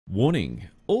Warning: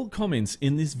 all comments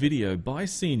in this video by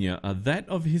Senior are that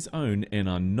of his own and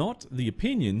are not the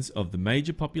opinions of the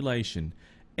major population.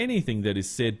 Anything that is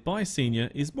said by Senior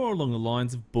is more along the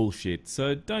lines of bullshit,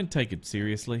 so don't take it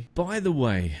seriously. By the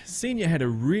way, Senior had a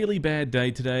really bad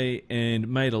day today and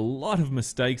made a lot of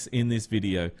mistakes in this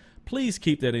video. Please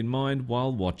keep that in mind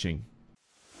while watching.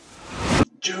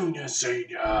 Junior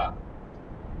Senior.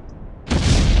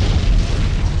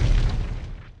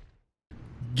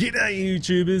 G'day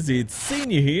YouTubers, it's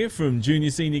Senior here from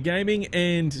Junior Senior Gaming,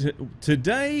 and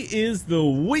today is the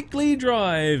weekly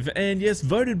drive, and yes,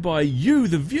 voted by you,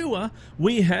 the viewer,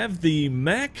 we have the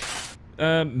Mack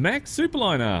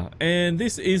Superliner, and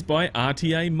this is by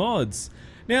RTA-mods.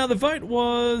 Now the vote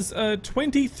was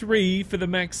 23 for the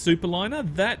Mack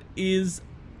Superliner. That is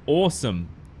awesome.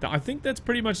 I think that's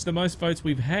pretty much the most votes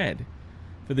we've had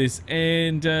for this,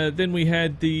 and then we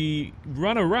had the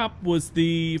runner-up was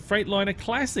the Freightliner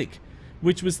Classic,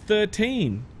 which was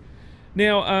 13.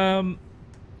 Now,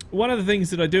 one of the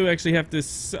things that I do actually have to...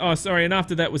 Oh, sorry, and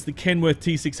after that was the Kenworth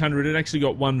T600. It actually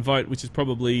got one vote, which is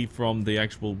probably from the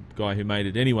actual guy who made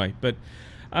it anyway, but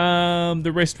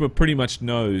the rest were pretty much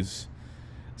no's.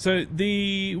 So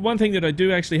the one thing that I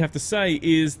do actually have to say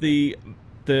is the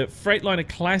Freightliner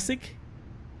Classic...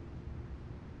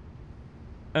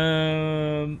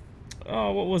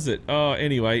 oh, what was it? Oh,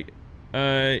 anyway,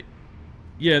 yeah,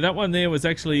 that one there was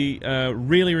actually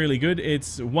really good.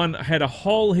 It's one had a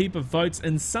whole heap of votes,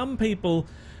 and some people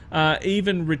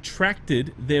even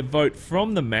retracted their vote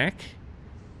from the Mack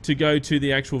to go to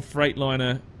the actual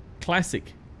Freightliner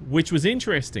Classic, which was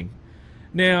interesting.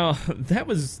 Now that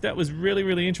was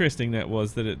really interesting.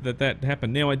 That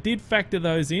happened. Now I did factor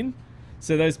those in,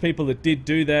 so those people that did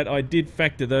do that, I did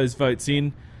factor those votes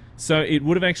in. So it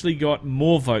would have actually got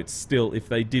more votes still if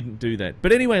they didn't do that.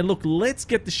 But anyway, look, let's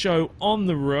get the show on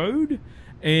the road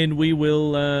and we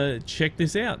will check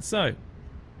this out. So,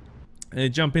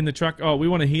 jump in the truck. Oh, we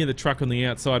want to hear the truck on the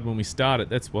outside when we start it,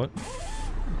 that's what.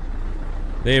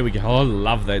 There we go. Oh, I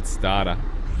love that starter.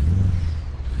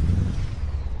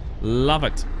 Love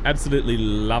it. Absolutely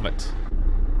love it.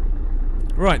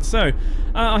 Right, so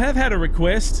I have had a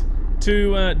request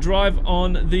to drive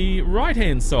on the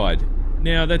right-hand side.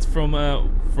 Now that's from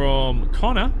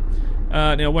Connor.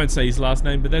 Now I won't say his last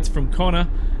name, but that's from Connor.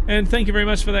 And thank you very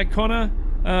much for that, Connor.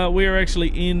 We're actually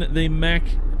in the Mack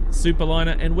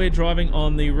Superliner, and we're driving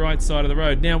on the right side of the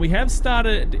road. Now we have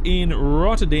started in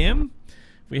Rotterdam.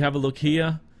 If we have a look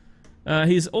here.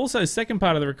 His also second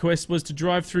part of the request was to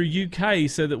drive through UK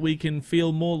so that we can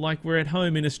feel more like we're at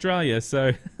home in Australia.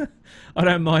 So I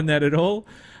don't mind that at all.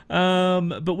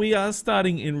 But we are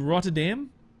starting in Rotterdam.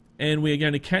 And we are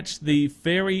going to catch the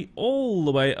ferry all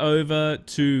the way over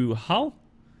to Hull.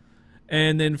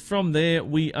 And then from there,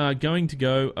 we are going to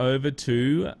go over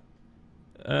to...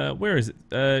 where is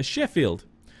it? Sheffield.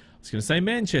 I was going to say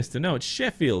Manchester. No, it's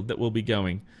Sheffield that we'll be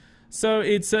going. So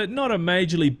it's not a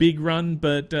majorly big run,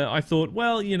 but I thought,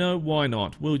 well, you know, why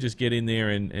not? We'll just get in there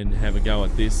and have a go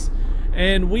at this.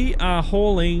 And we are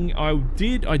hauling... I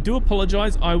do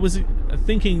apologise. I was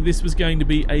thinking this was going to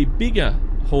be a bigger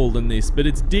haul than this, but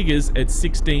it's diggers at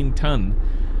 16 ton.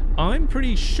 I'm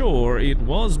pretty sure it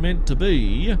was meant to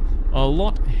be a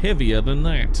lot heavier than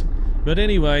that, but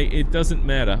anyway, it doesn't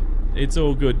matter. It's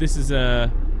all good. This is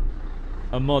a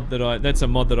mod that's a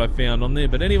mod that I found on there.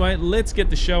 But anyway, let's get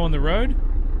the show on the road.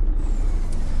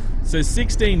 So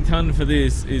 16 ton for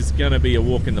this is gonna be a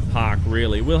walk in the park,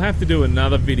 really. We'll have to do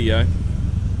another video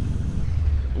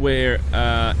where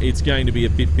it's going to be a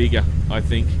bit bigger, I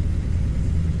think.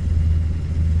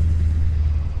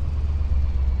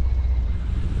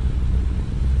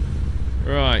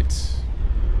 Right.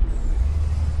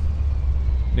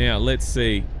 Now, let's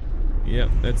see. Yep,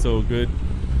 that's all good.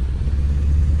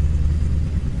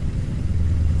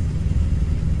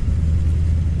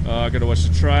 Oh, I gotta watch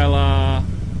the trailer.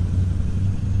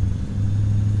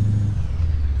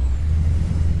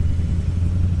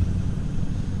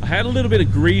 I had a little bit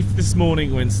of grief this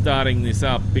morning when starting this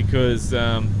up because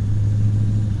the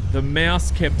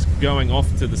mouse kept going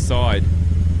off to the side.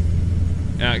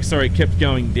 Sorry, it kept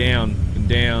going down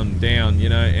and down, you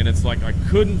know, and it's like I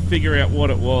couldn't figure out what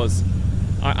it was.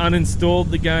 I uninstalled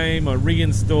the game, I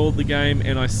reinstalled the game,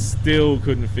 and I still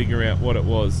couldn't figure out what it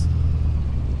was.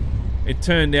 It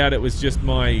turned out it was just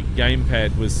my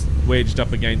gamepad was wedged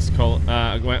up against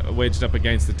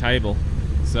the table,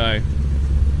 so,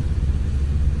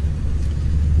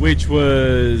 which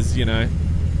was, you know,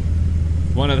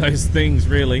 one of those things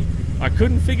really. I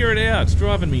couldn't figure it out. It's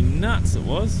driving me nuts, it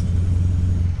was.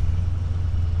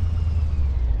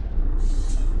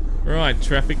 Right,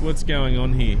 traffic, what's going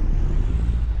on here?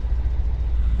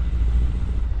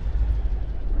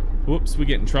 Whoops, we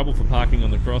get in trouble for parking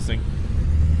on the crossing.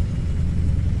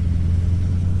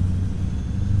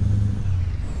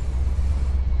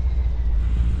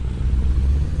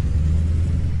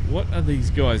 What are these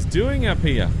guys doing up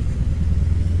here?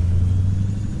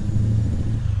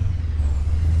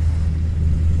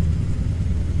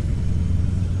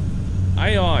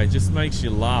 AI just makes you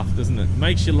laugh, doesn't it?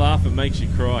 Makes you laugh, it makes you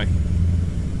cry.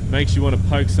 Makes you want to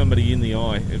poke somebody in the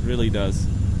eye. It really does.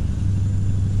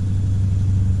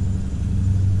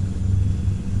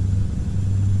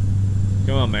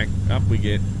 Come on, Mac. Up we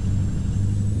get.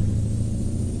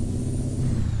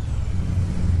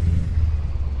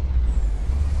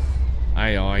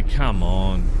 AI, come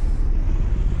on.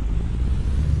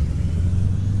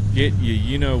 Get your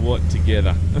you-know-what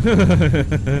together.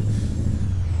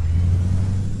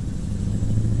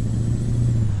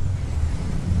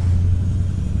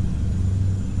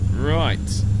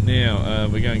 Right, now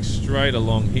we're going straight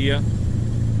along here.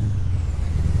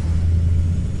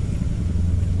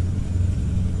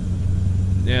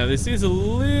 Now this is a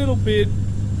little bit...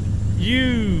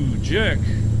 You jerk!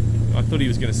 I thought he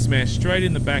was going to smash straight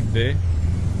in the back there.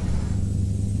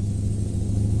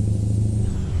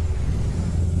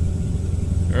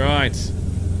 Right.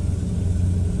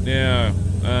 Now,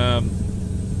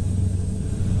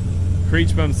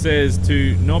 Creechbum says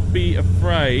to not be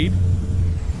afraid.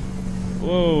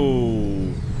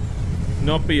 Whoa.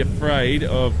 Not be afraid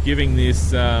of giving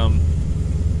this a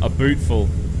bootful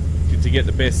to get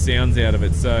the best sounds out of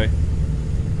it. So,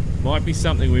 might be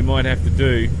something we might have to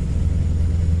do.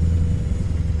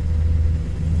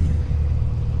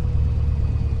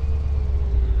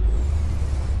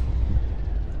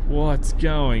 What's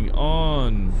going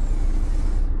on?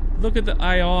 Look at the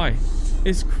AI.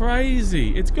 It's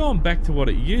crazy. It's gone back to what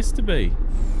it used to be.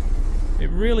 It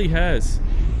really has.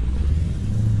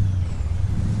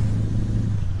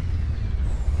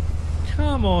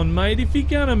 Come on, mate. If you're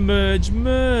gonna merge,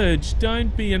 merge.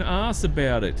 Don't be an arse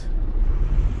about it.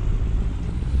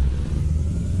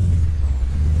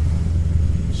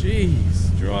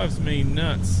 Jeez, drives me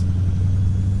nuts.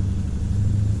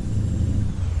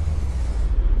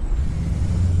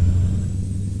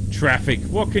 Traffic,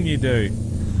 what can you do?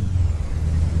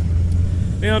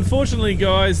 Now unfortunately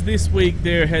guys, this week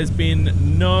there has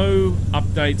been no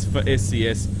updates for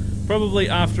SCS. Probably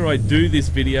after I do this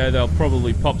video they'll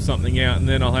probably pop something out and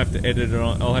then I'll have to edit it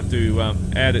on, I'll have to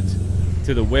add it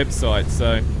to the website,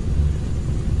 so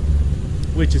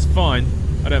which is fine.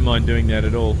 I don't mind doing that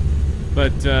at all.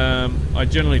 But I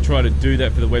generally try to do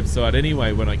that for the website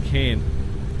anyway when I can.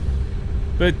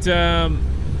 But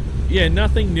yeah,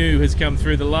 nothing new has come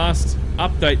through. The last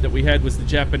update that we had was the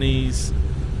Japanese...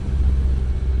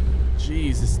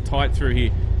 Jeez, it's tight through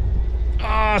here.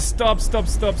 Ah, stop.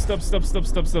 Jeez.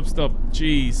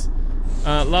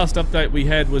 Last update we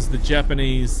had was the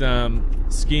Japanese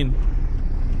skin.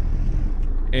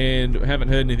 And haven't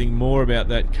heard anything more about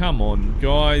that. Come on,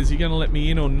 guys. You gonna let me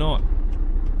in or not?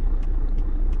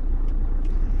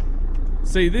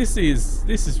 See, this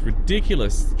is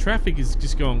ridiculous. The traffic is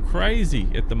just going crazy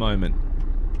at the moment.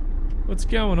 What's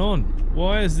going on?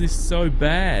 Why is this so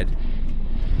bad?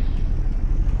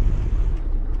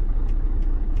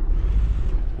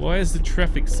 Why is the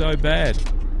traffic so bad?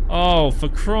 Oh, for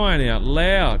crying out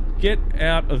loud. Get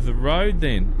out of the road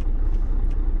then.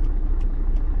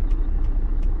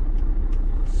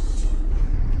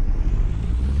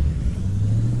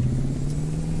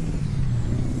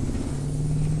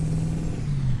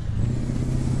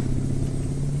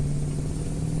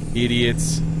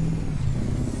 Idiots.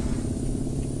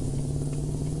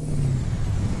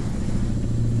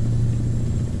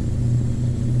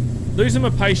 Losing my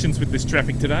patience with this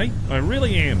traffic today. I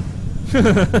really am.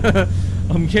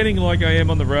 I'm getting like I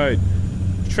am on the road.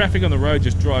 Traffic on the road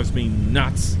just drives me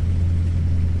nuts.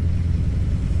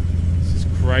 This is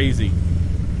crazy.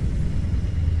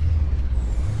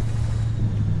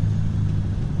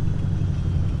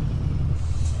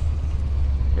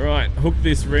 Right, hook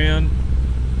this round.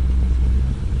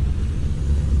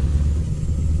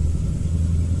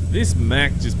 This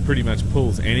Mack just pretty much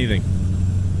pulls anything.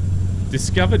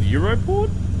 Discovered Europort?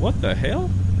 What the hell?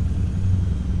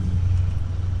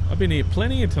 I've been here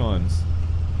plenty of times.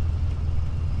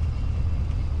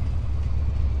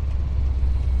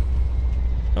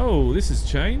 Oh, this has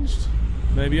changed.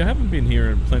 Maybe I haven't been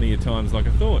here plenty of times like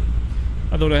I thought.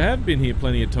 I thought I have been here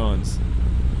plenty of times.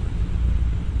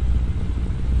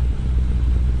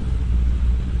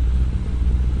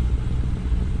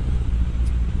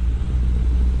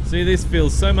 See, this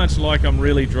feels so much like I'm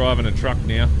really driving a truck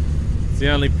now. It's the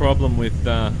only problem with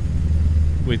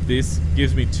this.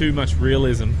 Gives me too much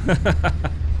realism.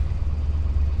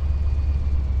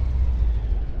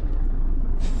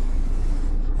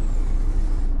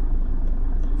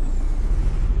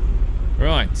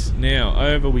 Now,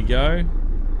 over we go.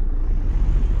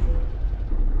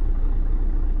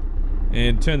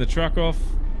 And turn the truck off.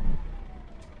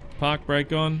 Park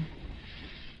brake on.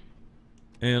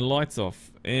 And lights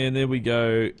off. And there we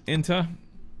go. Enter.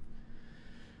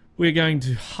 We're going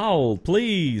to Hull,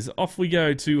 please. Off we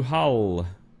go to Hull.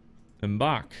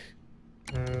 Embark.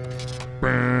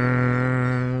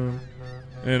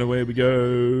 And away we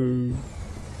go.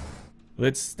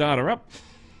 Let's start her up.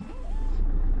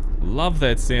 Love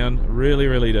that sound. Really,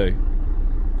 really do.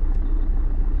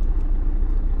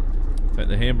 Take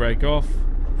the handbrake off.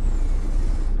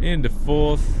 Into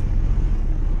fourth.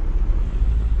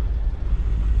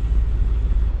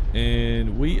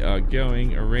 And we are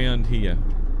going around here.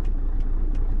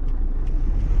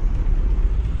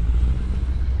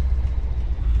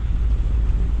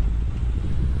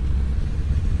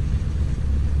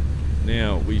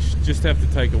 Now, we just have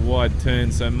to take a wide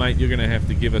turn, so mate, you're going to have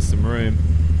to give us some room.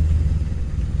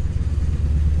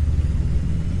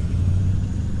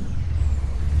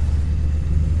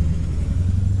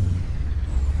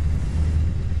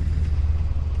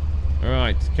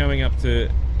 Alright, coming up to...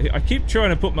 I keep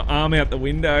trying to put my arm out the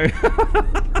window.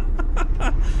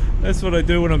 That's what I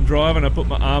do when I'm driving, I put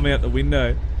my arm out the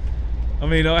window. I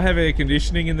mean, I have air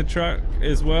conditioning in the truck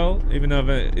as well, even though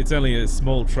it's only a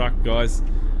small truck, guys.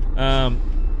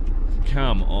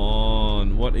 Come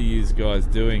on, what are you guys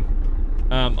doing?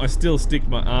 I still stick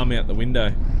my arm out the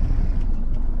window.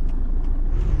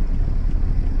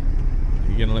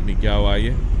 You're gonna let me go, are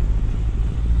you?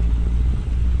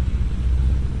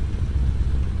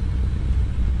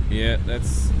 Yeah,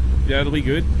 that'll be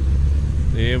good.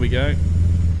 There we go.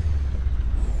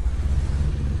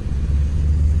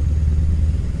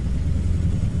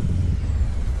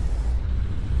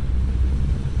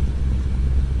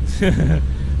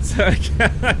 So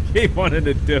I keep wanting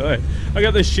to do it. I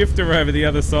got the shifter over the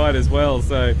other side as well,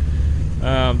 so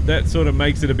that sort of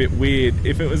makes it a bit weird.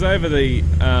 If it was over the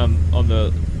on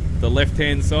the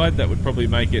left-hand side, that would probably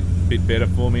make it a bit better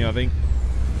for me, I think.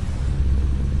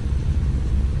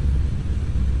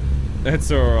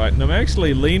 That's alright. And I'm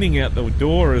actually leaning out the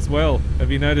door as well. Have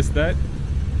you noticed that?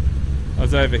 I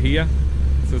was over here.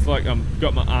 So it's like I've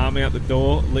got my arm out the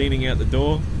door, leaning out the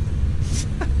door.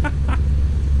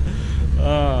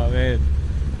 Oh, man.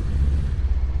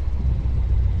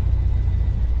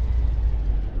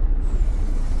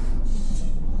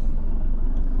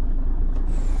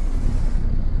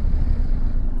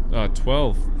 Oh,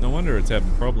 12. No wonder it's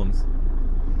having problems.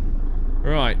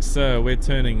 Right, so we're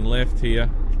turning left here.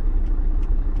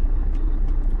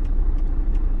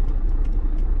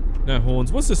 No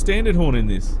horns. What's the standard horn in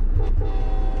this?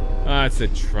 Ah, it's a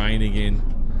train again.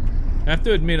 I have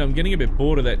to admit, I'm getting a bit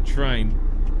bored of that train.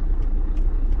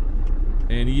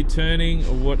 And are you turning,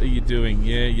 or what are you doing?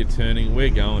 Yeah, you're turning. We're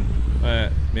going.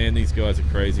 Man, these guys are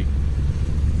crazy.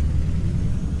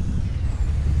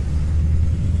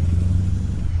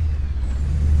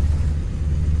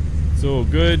 It's all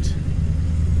good.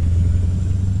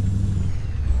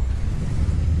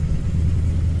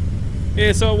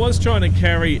 Yeah, so I was trying to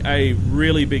carry a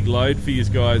really big load for you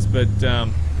guys, but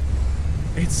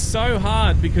it's so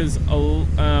hard because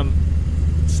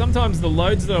sometimes the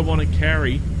loads that I want to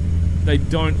carry, they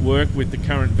don't work with the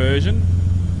current version,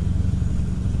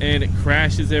 and it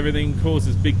crashes everything,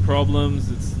 causes big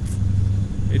problems.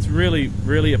 It's really,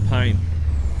 really a pain.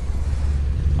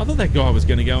 I thought that guy was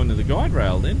going to go into the guide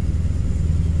rail then.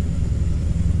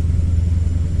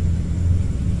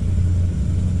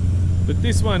 But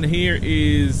this one here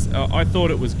is, I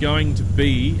thought it was going to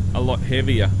be a lot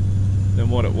heavier than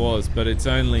what it was, but it's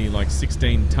only like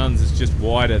 16 tons. It's just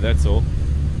wider, that's all.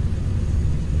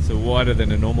 So wider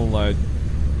than a normal load.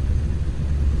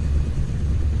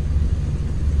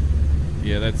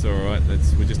 Yeah, that's alright.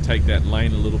 We'll just take that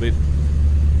lane a little bit.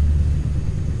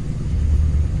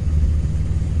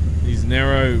 These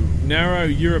narrow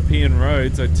European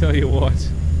roads, I tell you what.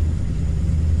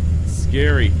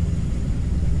 Scary.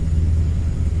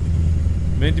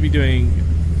 Meant to be doing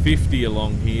 50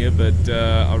 along here, but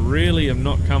I really am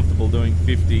not comfortable doing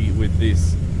 50 with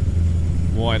this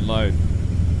wide load.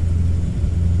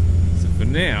 So for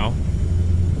now,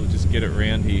 we'll just get it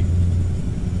around here.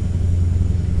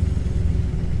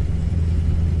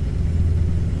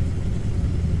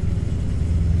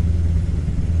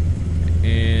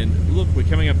 And look, we're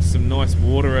coming up to some nice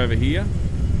water over here.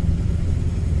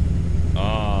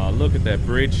 Ah, look at that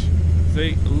bridge.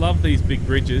 See, I love these big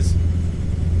bridges.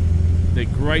 They're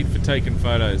great for taking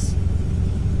photos.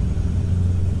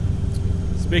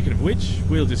 Speaking of which,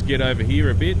 we'll just get over here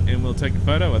a bit and we'll take a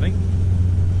photo, I think.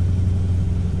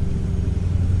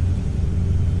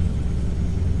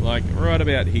 Like right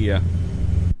about here.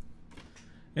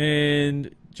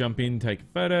 And jump in, take a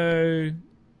photo.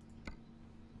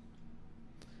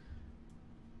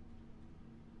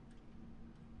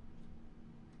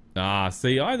 Ah,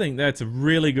 see, I think that's a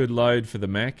really good load for the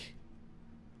Mack.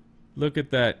 Look at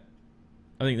that.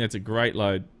 I think that's a great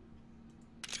load.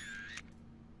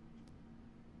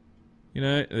 You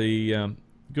know, the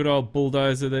good old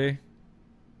bulldozer there.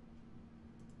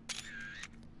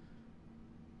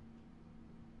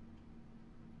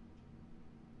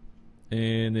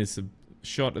 And there's a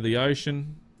shot of the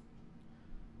ocean.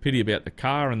 Pity about the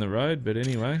car and the road, but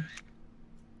anyway.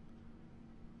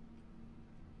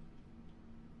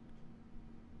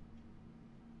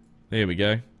 There we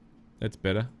go. That's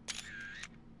better.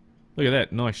 Look at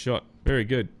that. Nice shot. Very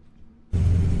good.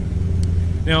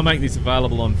 Now I'll make this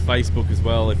available on Facebook as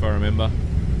well, if I remember.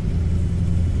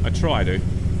 I try to.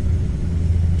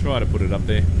 Try to put it up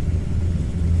there.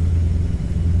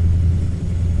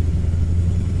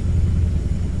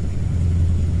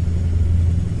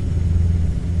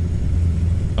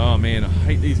 Oh man, I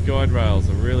hate these guide rails.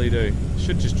 I really do.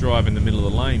 Should just drive in the middle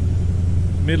of the lane.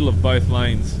 Middle of both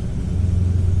lanes.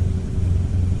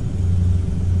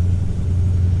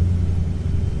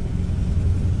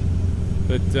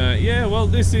 But yeah, well,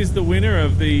 this is the winner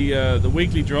of the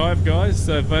weekly drive, guys.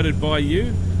 Voted by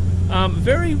you.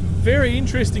 Very, very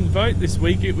interesting vote this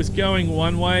week. It was going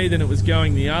one way, then it was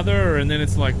going the other, and then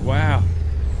it's like, wow.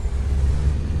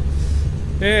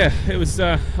 Yeah, it was.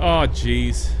 Oh,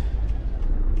 jeez.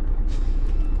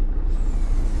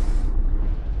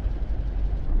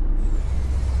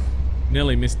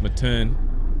 Nearly missed my turn.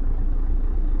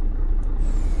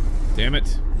 Damn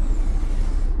it.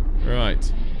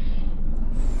 Right.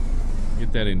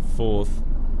 Get that in fourth.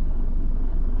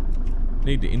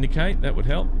 Need to indicate, that would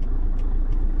help.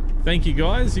 Thank you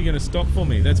guys, you're going to stop for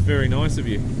me. That's very nice of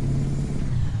you.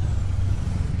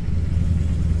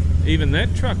 Even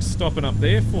that truck's stopping up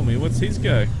there for me. What's his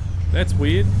go? That's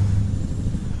weird.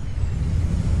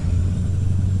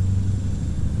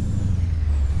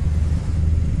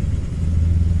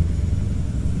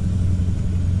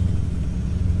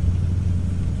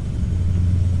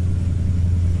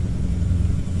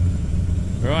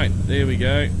 Right, there we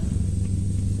go.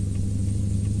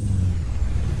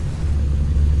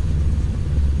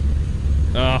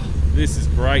 Ah, this is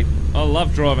great. I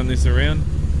love driving this around.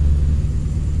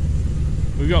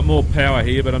 We've got more power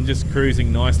here, but I'm just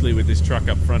cruising nicely with this truck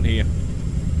up front here.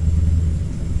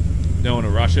 Don't want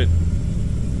to rush it.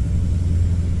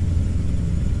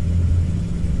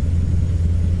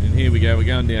 And here we go, we're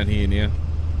going down here now.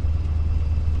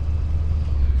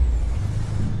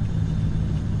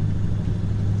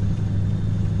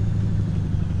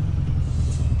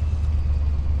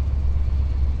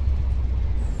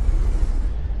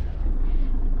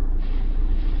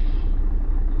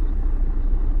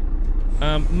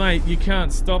 Mate, you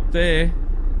can't stop there.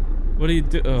 What do you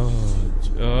do?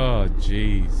 Oh,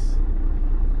 jeez.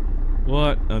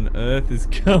 What on earth is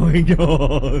going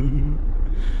on?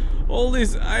 All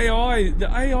this AI, the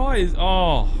AI is,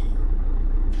 oh.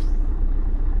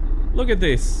 Look at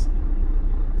this.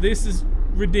 This is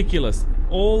ridiculous.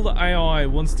 All the AI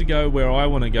wants to go where I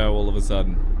want to go all of a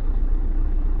sudden.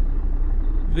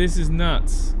 This is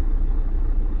nuts.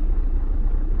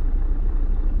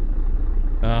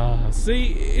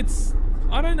 See, it's,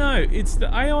 I don't know, it's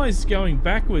the AI's going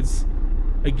backwards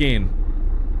again.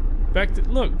 Back to,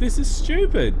 look, this is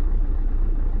stupid.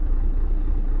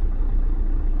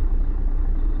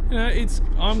 You know, it's,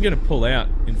 I'm gonna pull out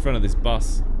in front of this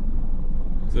bus.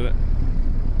 So that,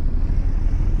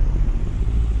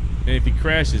 and if he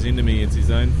crashes into me, it's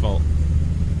his own fault.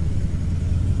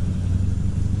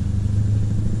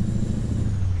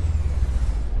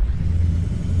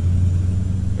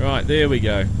 Right, there we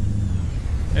go.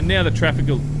 And now the traffic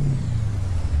will...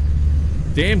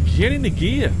 Damn, get into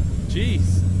gear.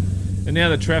 Jeez. And now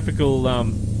the traffic will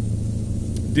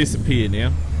disappear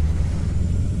now.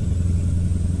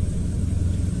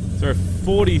 So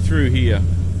 40 through here.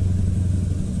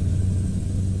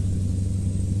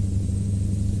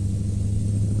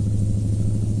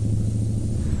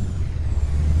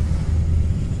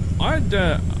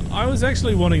 I was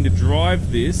actually wanting to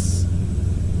drive this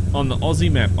on the Aussie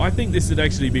map. I think this would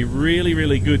actually be really,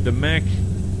 really good. The Mack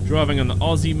driving on the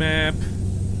Aussie map,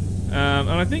 and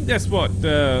I think that's what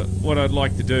I'd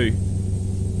like to do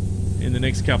in the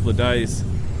next couple of days.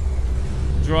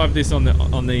 Drive this on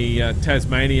the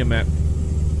Tasmania map.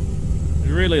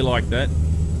 Really like that.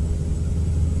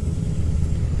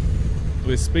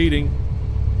 We're speeding.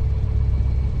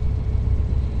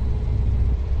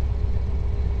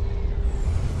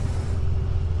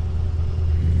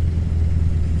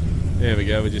 There we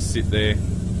go, we just sit there.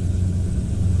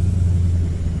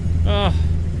 Oh,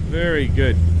 very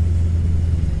good.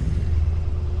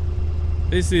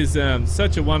 This is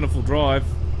such a wonderful drive,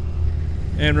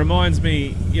 and reminds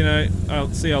me, you know, I'll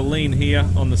lean here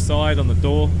on the side, on the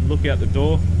door, look out the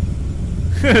door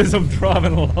as I'm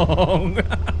driving along.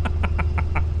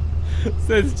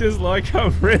 So it's just like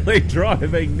I'm really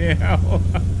driving now.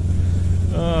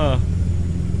 Oh.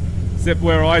 Except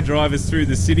where I drive is through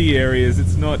the city areas.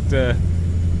 It's not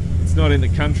in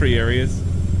the country areas.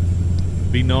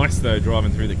 It'd be nice though,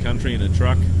 driving through the country in a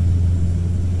truck.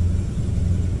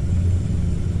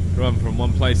 Driving from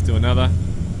one place to another.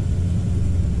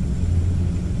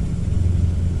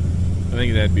 I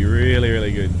think that'd be really,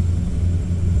 really good.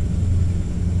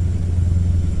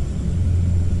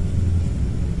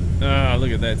 Ah,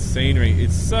 look at that scenery.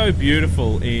 It's so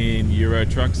beautiful in Euro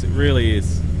trucks. It really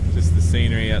is. Just the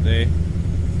scenery out there.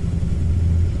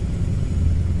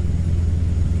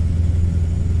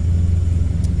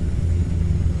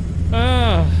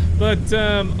 But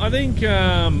I think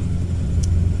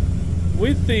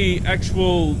with the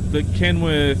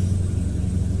Kenworth,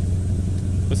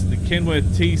 what's it, the Kenworth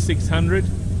T600,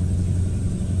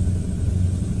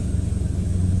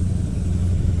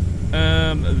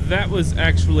 that was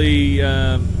actually,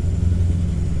 and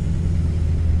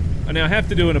I have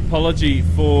to do an apology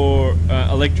for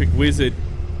Electric Wizard.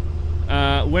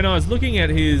 When I was looking at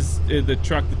the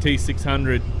truck, the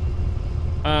T600,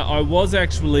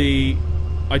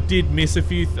 I did miss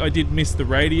the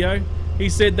radio. He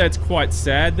said that's quite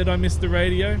sad that I missed the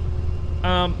radio.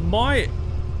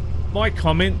 My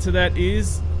comment to that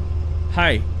is,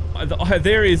 hey,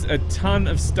 there is a ton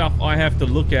of stuff I have to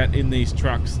look at in these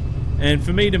trucks, and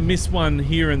for me to miss one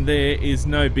here and there is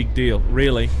no big deal,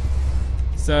 really.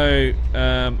 So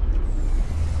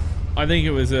I think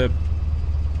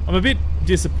I'm a bit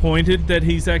disappointed that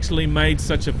he's actually made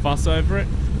such a fuss over it.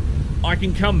 I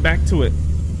can come back to it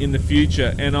in the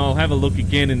future, and I'll have a look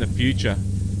again in the future.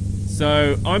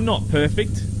 So I'm not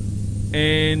perfect,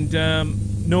 and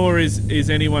nor is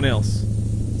anyone else.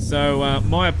 So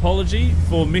my apology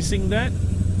for missing that,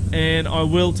 and I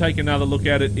will take another look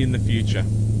at it in the future.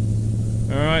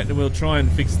 Alright, and we'll try and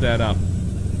fix that up.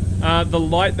 The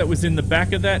light that was in the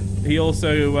back of that, he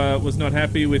also was not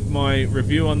happy with my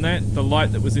review on that. The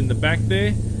light that was in the back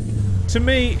there, to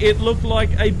me it looked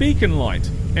like a beacon light,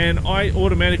 and I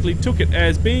automatically took it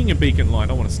as being a beacon light.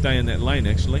 I want to stay in that lane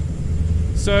actually.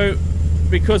 So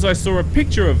because I saw a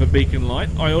picture of a beacon light,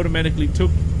 I automatically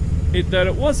took it that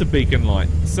it was a beacon light.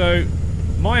 So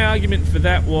my argument for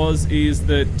that is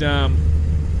that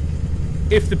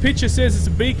if the picture says it's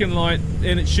a beacon light,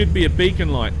 then it should be a beacon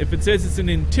light. If it says it's an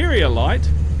interior light,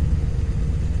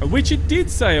 which it did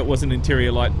say it was an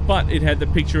interior light, but it had the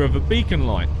picture of a beacon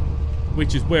light,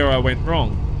 which is where I went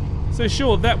wrong. So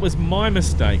sure, that was my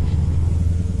mistake,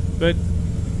 but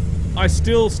I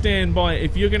still stand by,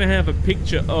 if you're going to have a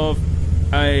picture of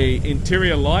a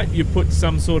interior light, you put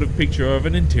some sort of picture of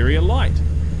an interior light.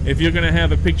 If you're going to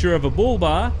have a picture of a bull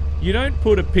bar, you don't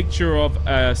put a picture of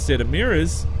a set of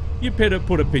mirrors, you better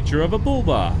put a picture of a bull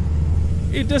bar.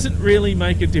 It doesn't really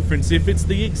make a difference if it's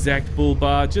the exact bull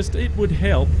bar, just it would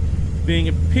help being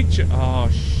a picture, oh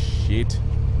shit,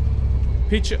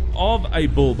 picture of a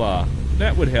bull bar.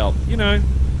 That would help, you know.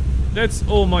 That's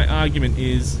all my argument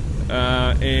is,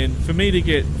 and for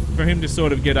him to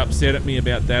sort of get upset at me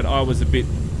about that, I was a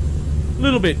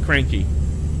little bit cranky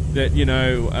that, you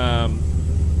know,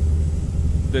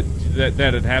 that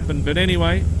had happened. But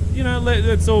anyway, you know,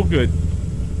 that's all good.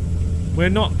 We're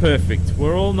not perfect.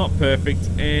 We're all not perfect,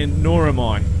 and nor am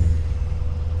I.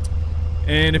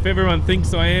 And if everyone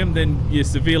thinks I am, then you're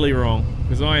severely wrong,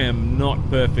 because I am not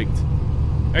perfect.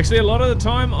 Actually, a lot of the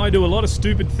time, I do a lot of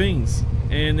stupid things,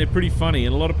 and they're pretty funny,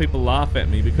 and a lot of people laugh at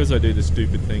me because I do the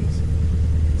stupid things.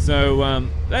 So,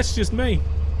 that's just me.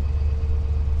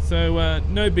 So,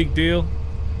 no big deal.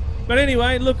 But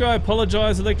anyway, look, I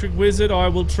apologise, Electric Wizard. I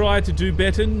will try to do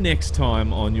better next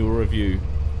time on your review.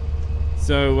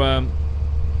 So,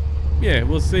 yeah,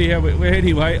 we'll see how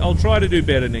anyway, I'll try to do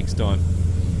better next time.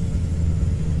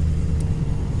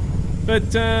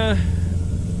 But,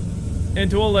 and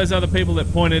to all those other people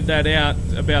that pointed that out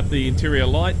about the interior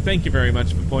light, thank you very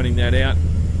much for pointing that out.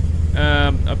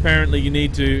 Apparently you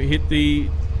need to hit the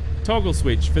toggle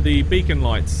switch for the beacon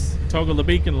lights, toggle the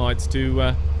beacon lights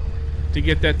to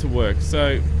get that to work.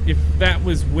 So if that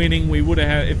was winning, we would have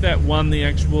had, if that won the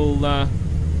actual,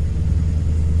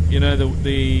 you know,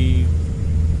 the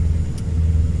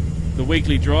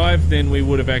weekly drive, then we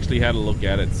would have actually had a look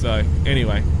at it. So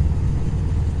anyway,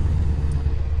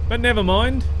 but never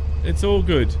mind, it's all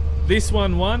good. This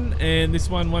one won, and this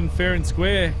one won fair and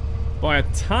square by a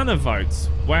ton of votes.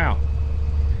 Wow.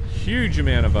 Huge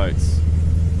amount of votes.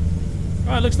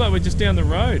 Alright, looks like we're just down the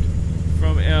road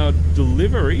from our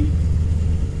delivery.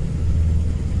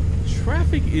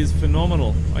 Traffic is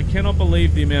phenomenal. I cannot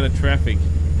believe the amount of traffic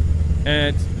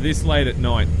at this late at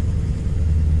night.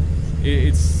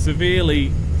 It's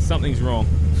severely... something's wrong.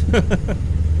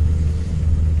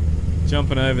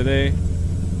 Jumping over there.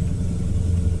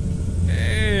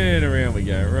 And around we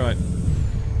go. Right.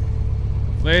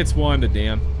 Let's wind it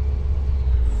down.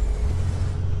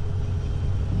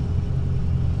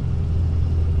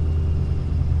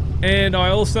 And I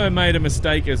also made a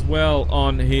mistake as well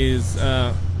on his...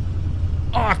 oh,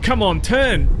 come on,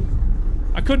 turn!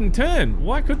 I couldn't turn.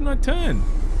 Why couldn't I turn?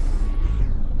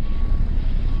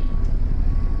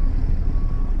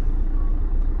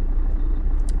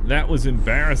 That was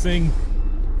embarrassing.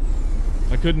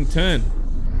 I couldn't turn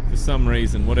for some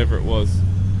reason, whatever it was.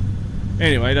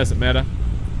 Anyway, it doesn't matter.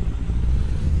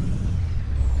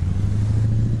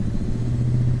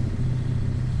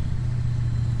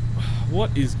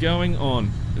 What is going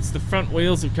on? It's the front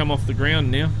wheels have come off the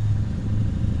ground now.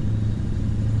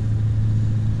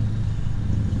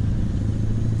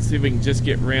 Let's see if we can just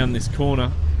get round this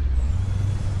corner.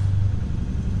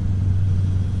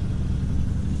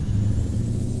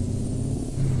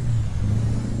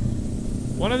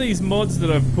 One of these mods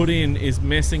that I've put in is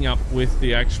messing up with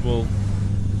the actual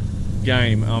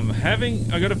game. I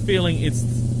got a feeling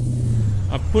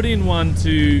I've put in one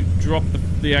to drop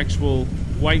the actual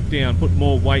weight down, put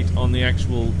more weight on the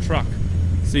actual truck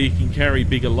so you can carry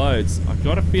bigger loads. I've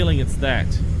got a feeling it's that.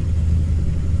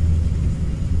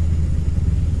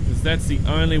 Because that's the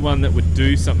only one that would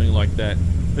do something like that.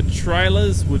 The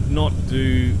trailers would not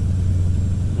do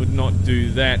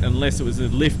that unless it was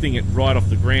lifting it right off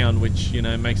the ground, which, you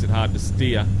know, makes it hard to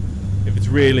steer if it's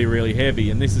really, really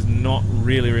heavy, and this is not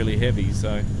really, really heavy,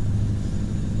 so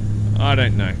I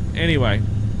don't know. Anyway,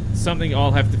 something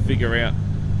I'll have to figure out.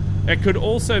 It could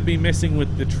also be messing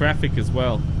with the traffic as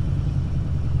well.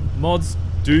 Mods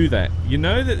do that. You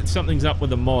know that something's up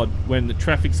with a mod when the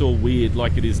traffic's all weird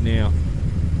like it is now.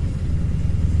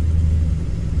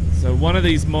 So one of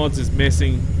these mods is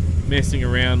messing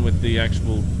around with the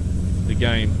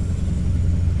game.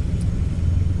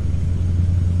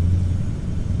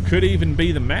 Could even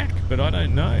be the Mack, but I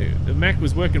don't know. The Mack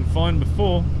was working fine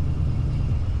before.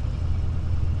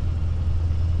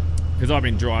 Because I've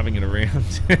been driving it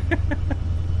around.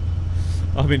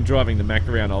 I've been driving the Mack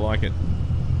around, I like it.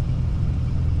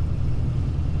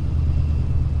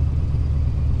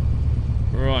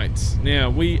 Right, now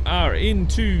we are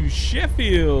into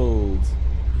Sheffield.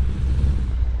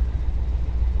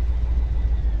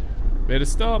 Better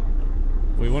stop.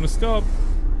 We want to stop.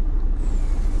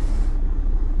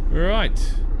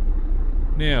 Right.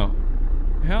 Now,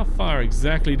 how far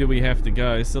exactly do we have to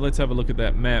go? So let's have a look at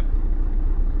that map.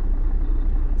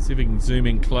 See if we can zoom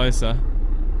in closer.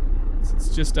 So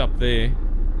it's just up there.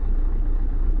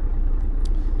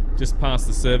 Just past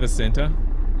the service centre.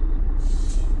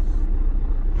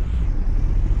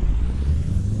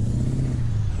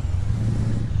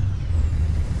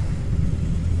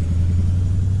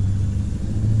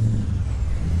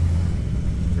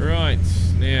 Right,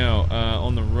 now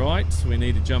on the right, we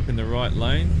need to jump in the right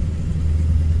lane.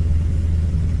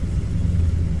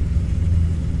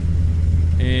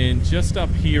 And just up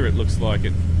here it looks like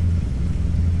it.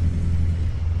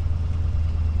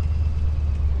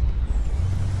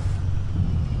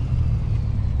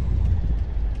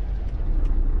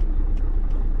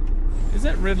 Is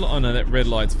that red light? Oh no, that red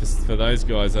light's for those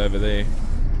guys over there.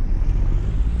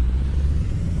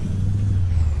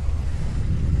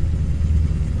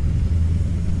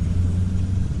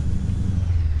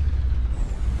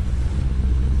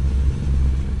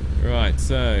 Right,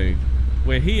 so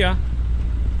we're here.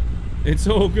 It's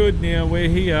all good now, we're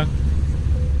here.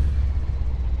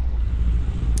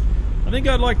 I think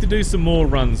I'd like to do some more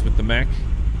runs with the Mack.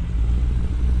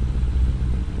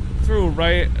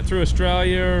 Through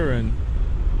Australia and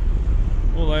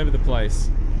all over the place.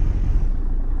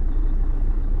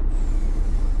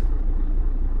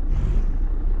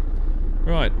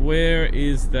 Right, where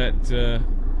is that...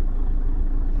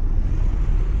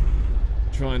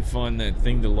 try and find that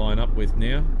thing to line up with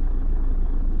now.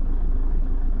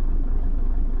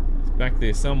 It's back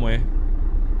there somewhere.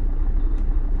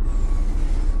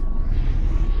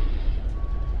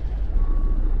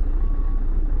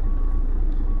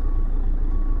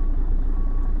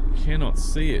 Cannot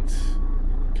see it.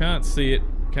 Can't see it.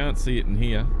 Can't see it in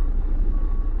here.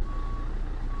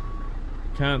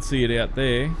 Can't see it out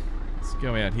there. Let's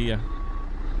go out here.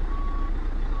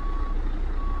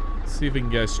 See if we can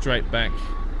go straight back.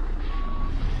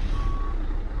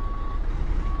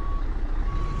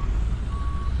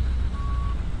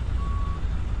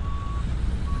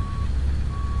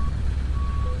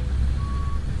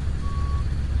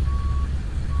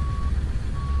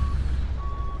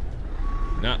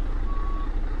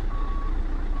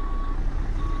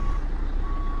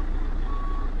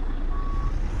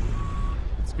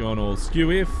 gone all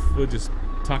skew if. We'll just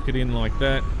tuck it in like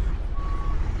that.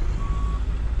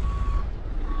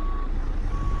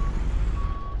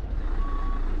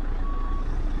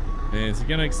 And is it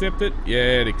going to accept it?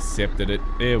 Yeah, it accepted it.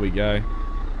 There we go.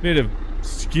 Bit of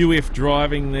skew if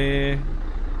driving there.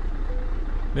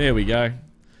 There we go.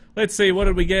 Let's see, what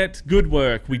did we get? Good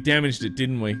work. We damaged it,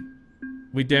 didn't we?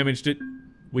 We damaged it.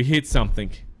 We hit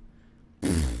something.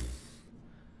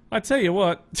 I tell you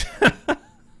what.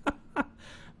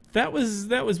 That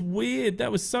was weird.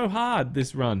 That was so hard,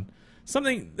 this run.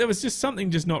 There was just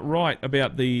something just not right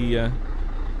about the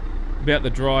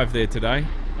drive there today.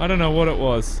 I don't know what it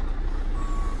was.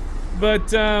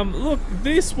 But look,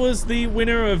 this was the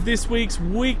winner of this week's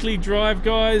weekly drive,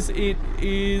 guys. It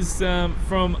is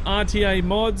from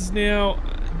RTA-mods. Now,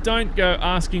 don't go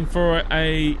asking for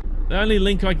the only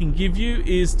link I can give you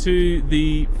is to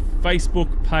the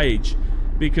Facebook page,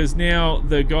 because now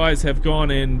the guys have gone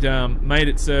and made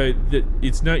it so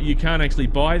that you can't actually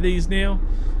buy these now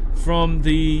from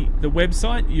the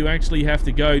website. You actually have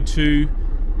to go to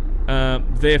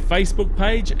their Facebook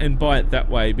page and buy it that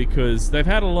way, because they've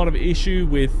had a lot of issue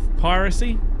with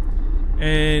piracy,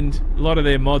 and a lot of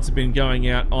their mods have been going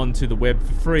out onto the web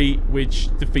for free,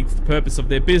 which defeats the purpose of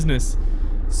their business.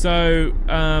 So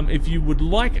if you would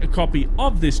like a copy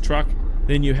of this truck,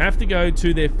 then you have to go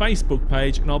to their Facebook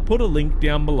page, and I'll put a link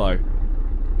down below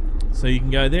so you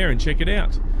can go there and check it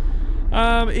out.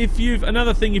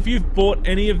 Another thing, if you've bought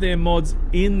any of their mods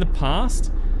in the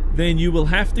past, then you will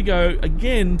have to go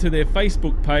again to their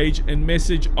Facebook page and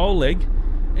message Oleg,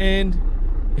 and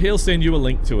he'll send you a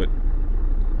link to it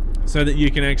so that you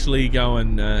can actually go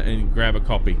and grab a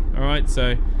copy. Alright,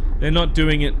 so they're not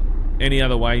doing it any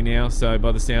other way now, so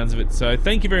by the sounds of it. So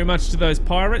thank you very much to those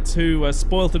pirates who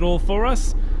spoilt it all for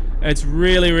us. It's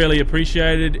really, really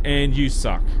appreciated, and you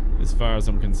suck as far as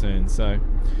I'm concerned. So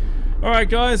alright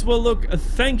guys, well look,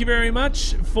 thank you very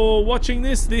much for watching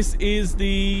this. This is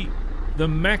the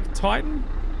Mack Titan,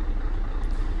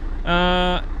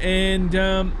 sorry,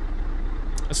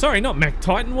 not Mack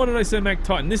Titan. What did I say? Mack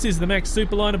Titan. This is the Mack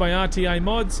Superliner by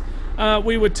RTA-mods.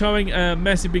 We were towing a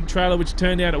massive big trailer, which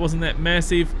turned out it wasn't that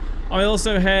massive. I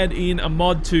also had in a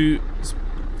mod to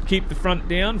keep the front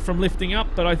down from lifting up,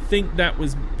 but I think that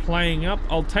was playing up.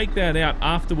 I'll take that out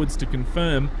afterwards to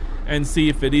confirm and see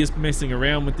if it is messing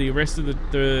around with the rest of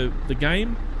the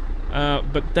game.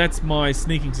 But that's my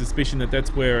sneaking suspicion that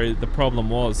that's where the problem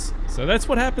was. So that's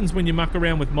what happens when you muck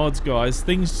around with mods, guys.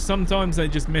 Sometimes they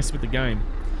just mess with the game.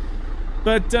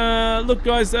 But look,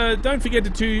 guys, don't forget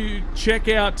to check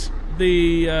out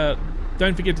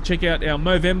our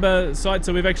Movember site.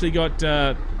 So we've actually got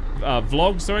vlog,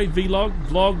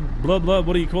 blah blah.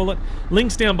 What do you call it?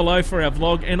 Links down below for our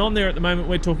vlog, and on there at the moment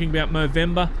we're talking about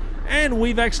Movember. And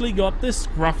we've actually got the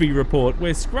Scruffy report,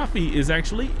 where Scruffy is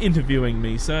actually interviewing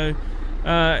me. So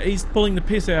he's pulling the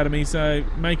piss out of me, so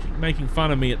making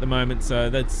fun of me at the moment. So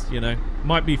that's, you know,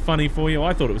 might be funny for you.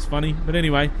 I thought it was funny. But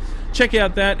anyway, check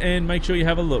out that and make sure you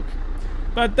have a look.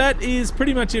 But that is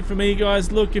pretty much it for me, guys.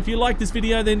 Look, if you like this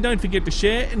video, then don't forget to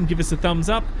share and give us a thumbs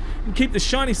up. And keep the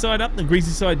shiny side up and the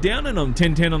greasy side down, and on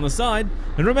 1010 on the side.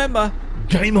 And remember,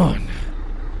 game on!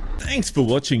 Thanks for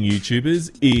watching,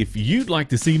 YouTubers. If you'd like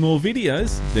to see more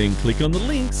videos, then click on the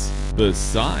links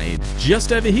beside.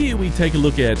 Just over here we take a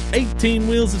look at 18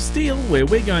 Wheels of Steel, where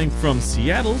we're going from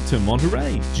Seattle to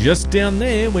Monterey. Just down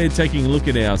there we're taking a look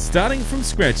at our Starting From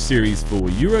Scratch series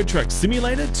for Euro Truck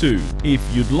Simulator 2.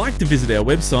 If you'd like to visit our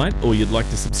website or you'd like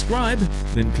to subscribe,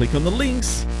 then click on the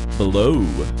links below.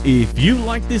 If you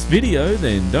like this video,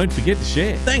 then don't forget to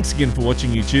share. Thanks again for watching,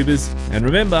 YouTubers, and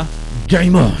remember,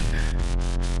 game on!